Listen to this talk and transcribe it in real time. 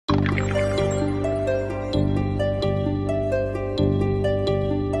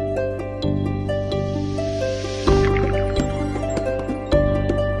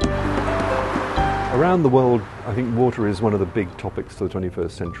Around the world, I think water is one of the big topics of the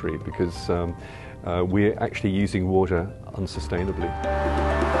 21st century because we're actually using water unsustainably.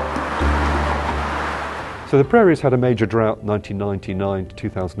 So the prairies had a major drought in 1999 to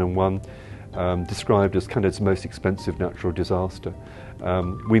 2001, described as Canada's most expensive natural disaster.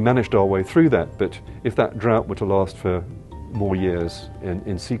 We managed our way through that, but if that drought were to last for more years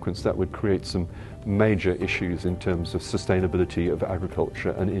in sequence, that would create some major issues in terms of sustainability of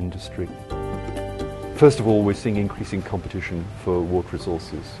agriculture and industry. First of all, we're seeing increasing competition for water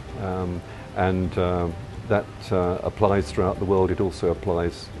resources, and that applies throughout the world. It also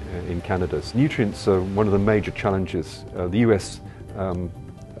applies in Canada. So nutrients are one of the major challenges. The US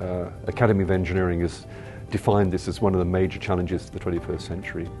Academy of Engineering has defined this as one of the major challenges of the 21st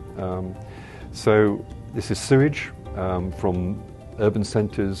century. So this is sewage from urban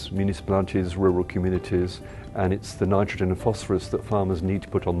centres, municipalities, rural communities, and it's the nitrogen and phosphorus that farmers need to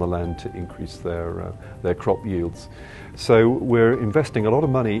put on the land to increase their crop yields. So we're investing a lot of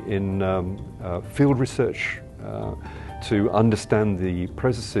money in field research to understand the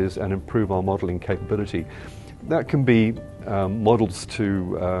processes and improve our modelling capability. That can be models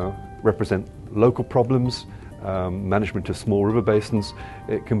to represent local problems, management of small river basins.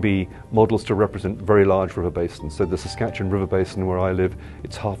 It can be models to represent very large river basins. So the Saskatchewan River Basin where I live,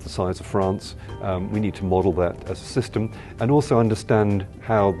 it's half the size of France. We need to model that as a system and also understand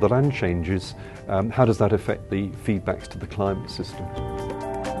how the land changes. How does that affect the feedbacks to the climate system?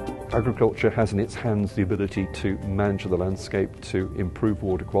 Agriculture has in its hands the ability to manage the landscape to improve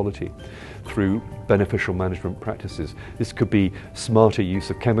water quality through beneficial management practices. This could be smarter use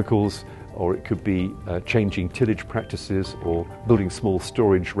of chemicals, or it could be changing tillage practices or building small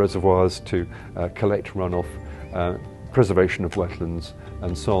storage reservoirs to collect runoff, preservation of wetlands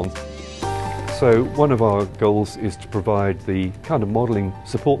and so on. So one of our goals is to provide the kind of modelling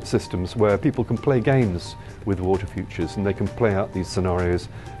support systems where people can play games with water futures and they can play out these scenarios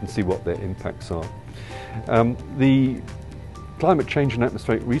and see what their impacts are. The Climate Change and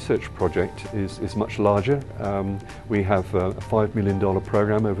Atmospheric Research Project is much larger. We have a $5 million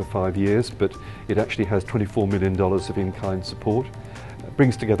program over 5 years, but it actually has $24 million of in-kind support. It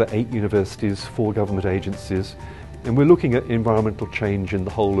brings together 8 universities, 4 government agencies, and we're looking at environmental change in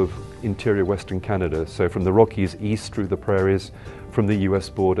the whole of interior Western Canada, so from the Rockies east through the prairies, from the US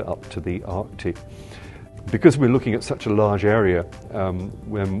border up to the Arctic. Because we're looking at such a large area,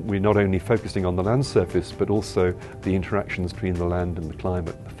 when we're not only focusing on the land surface, but also the interactions between the land and the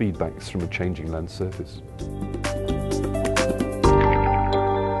climate, the feedbacks from a changing land surface.